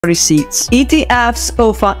receipts. ETFs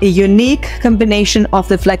offer a unique combination of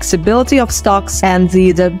the flexibility of stocks and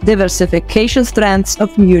the diversification strengths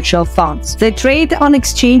of mutual funds. They trade on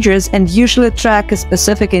exchanges and usually track a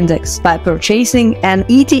specific index. By purchasing an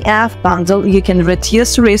ETF bundle, you can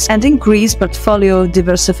reduce risk and increase portfolio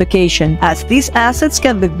diversification, as these assets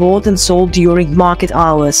can be bought and sold during market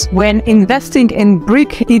hours. When investing in BRIC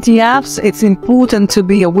ETFs, it's important to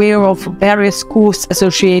be aware of various costs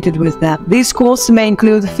associated with them. These costs may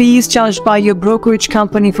include fees charged by your brokerage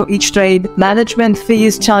company for each trade, management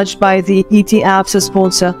fees charged by the ETF's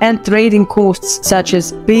sponsor, and trading costs such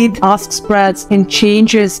as bid-ask spreads and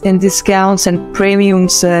changes in discounts and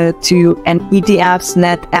premiums to an ETF's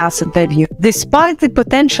net asset value. Despite the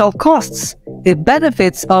potential costs, the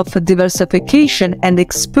benefits of diversification and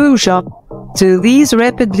exposure to these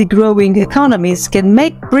rapidly growing economies can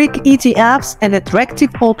make BRIC ETFs an attractive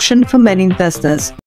option for many investors.